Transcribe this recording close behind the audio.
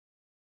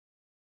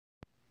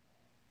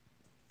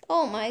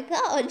Oh my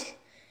god.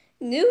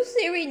 New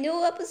series,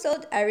 new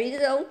episode. I really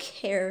don't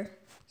care.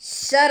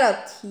 Shut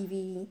up,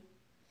 TV.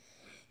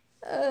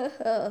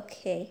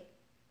 Okay.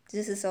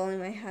 This is only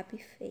my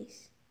happy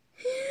face.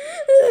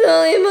 This is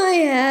only my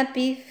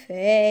happy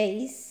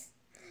face.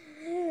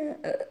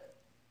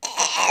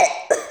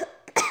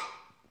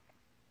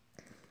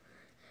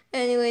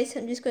 Anyways,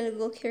 I'm just gonna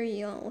go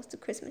carry on with the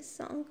Christmas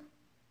song.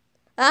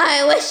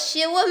 I wish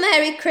you a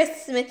Merry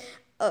Christmas.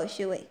 Oh,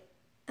 shit, wait.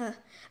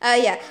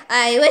 Yeah.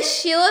 I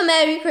wish you a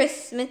Merry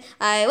Christmas.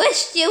 I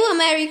wish you a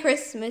Merry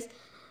Christmas.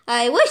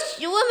 I wish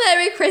you a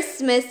Merry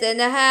Christmas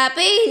and a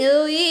Happy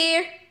New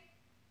Year.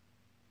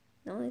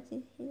 No, I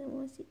don't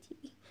want to see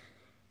TV.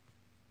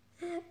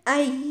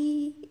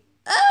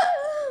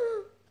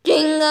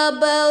 Jingle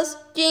bells,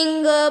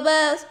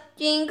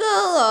 jingle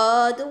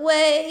all the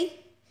way.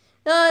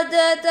 The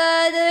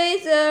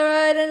days are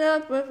riding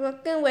up the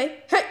fucking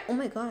way. Hey! Oh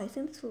my god, I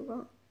think it's so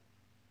wrong.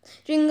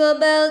 Jingle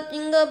bells,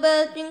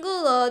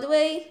 jingle all the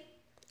way.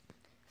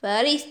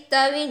 Feliz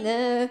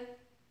Navidad.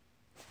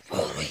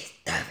 Feliz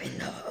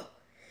Navidad.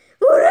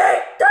 Feliz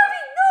Navidad.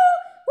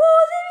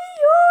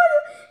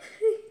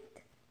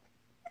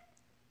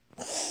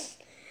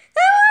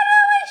 I wanna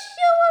wish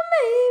you a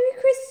Merry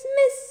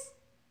Christmas.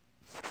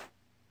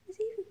 Is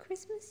it even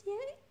Christmas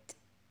yet?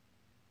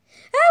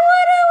 I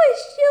wanna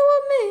wish you a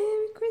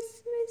Merry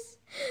Christmas.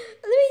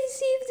 Let me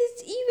see if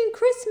it's even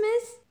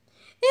Christmas.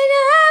 And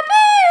a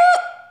happy...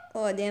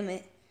 Oh, damn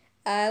it.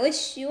 I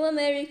wish you a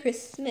Merry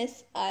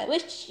Christmas. I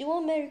wish you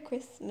a Merry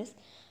Christmas.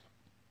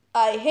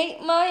 I hate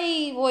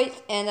my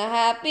voice and a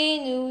Happy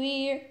New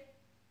Year.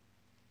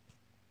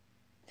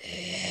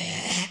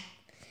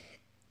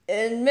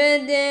 And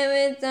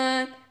damn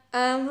time,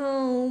 I'm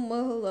home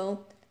alone.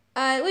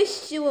 I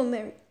wish you a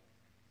Merry...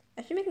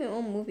 I should make my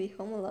own movie,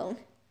 Home Alone.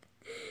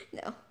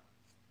 No.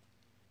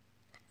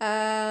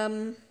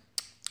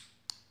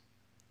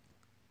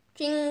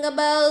 Jingle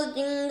bells,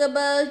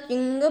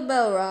 jingle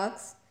bell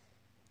rocks.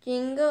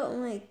 Jingle, oh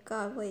my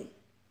god, wait.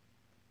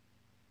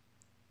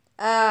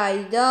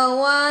 I don't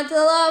want a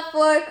lot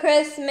for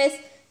Christmas.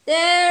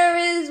 There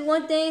is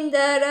one thing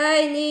that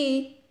I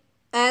need.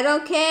 I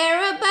don't care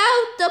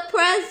about the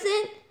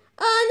present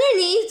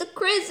underneath the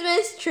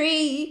Christmas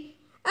tree.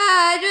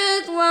 I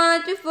just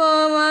want you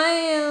for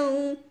my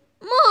own,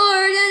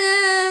 more than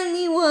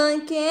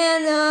anyone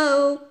can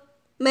know.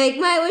 Make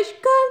my wish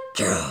come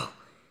true.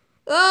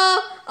 Oh,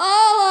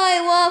 all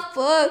I want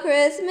for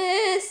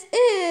Christmas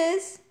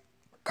is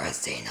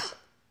Christina.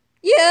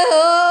 You.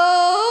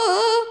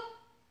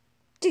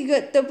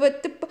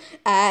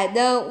 I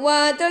don't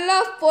want a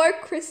lot for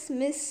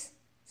Christmas.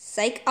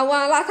 Psych, I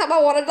want a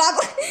lot.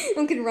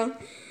 I'm getting wrong.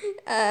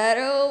 I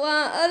don't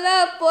want a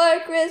lot for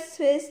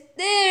Christmas.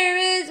 There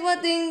is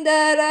one thing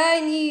that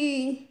I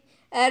need.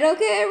 I don't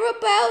care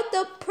about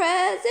the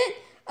present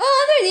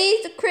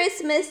underneath the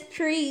Christmas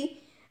tree.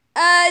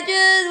 I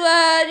just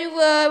want you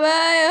for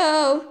my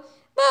own,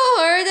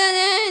 more than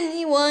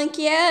anyone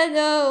can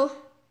know.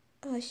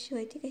 Oh shoot,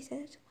 I think I said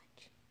it too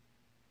much.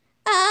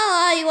 All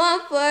I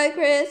want for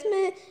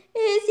Christmas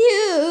is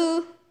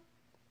you.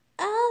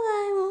 All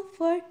I want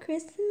for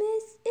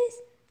Christmas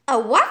is a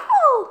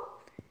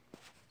waffle.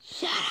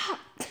 Shut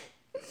up.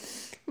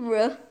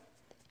 Bruh.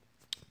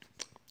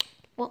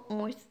 What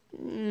more?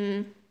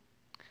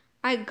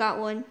 I got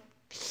one.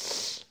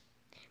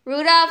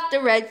 Rudolph the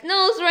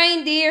red-nosed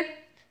reindeer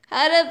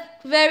had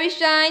a very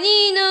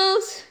shiny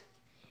nose.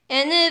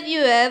 And if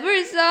you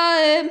ever saw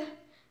him,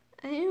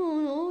 I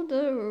don't know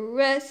the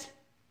rest.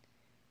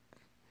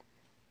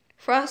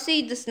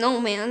 Frosty the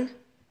snowman.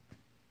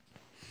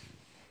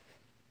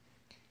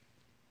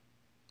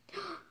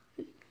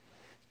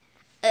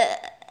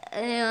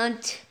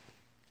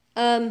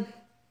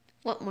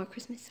 What more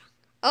Christmas song?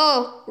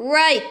 Oh,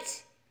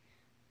 right!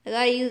 I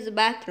gotta use the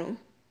bathroom.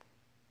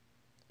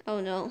 Oh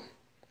no.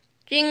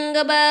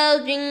 Jingle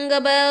bells,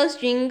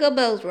 jingle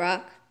bells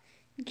rock.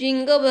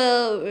 Jingle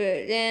bell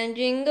and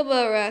jingle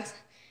bell rocks.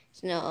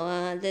 Snow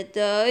on the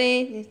door.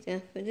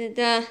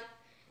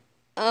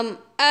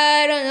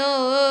 I don't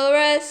know the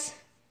rest.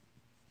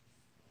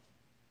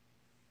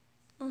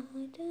 I don't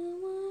want a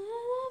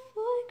lot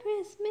for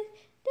Christmas.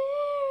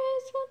 There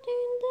is one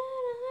thing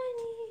that I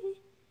need.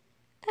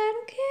 I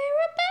don't care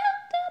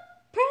about the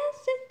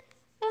present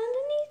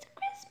underneath the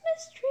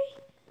Christmas tree.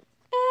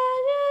 I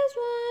just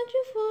want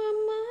you for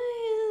my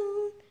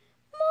own,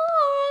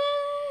 more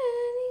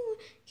than anyone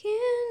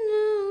can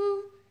know.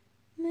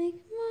 Make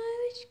my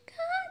wish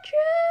come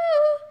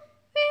true.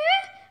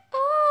 Yeah, all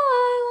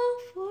I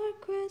want for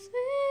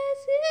Christmas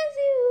is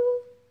you.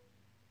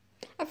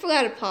 I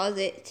forgot to pause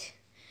it,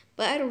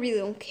 but I really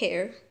don't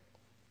care.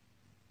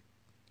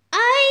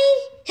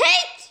 I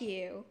hate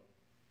you.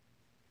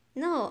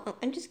 No,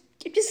 I'm just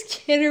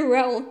kidding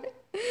around.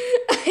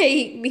 I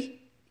hate me.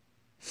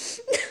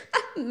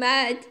 I'm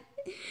mad.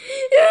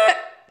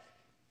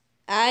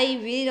 I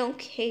really don't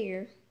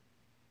care.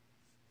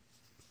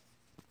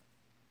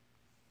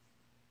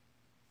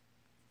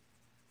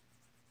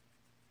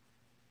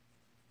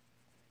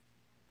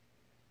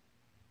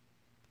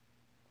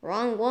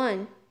 Wrong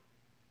one.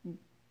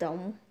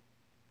 dumb.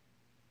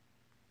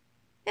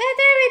 And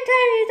every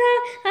time you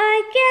talk, I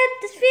get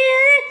this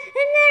feeling,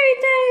 and every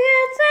time you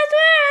get that's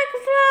where I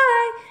can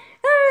fly.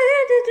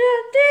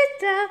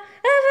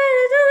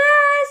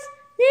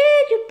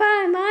 Need you by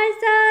my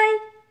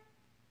side.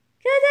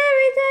 'Cause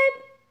every time,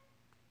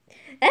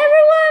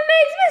 everyone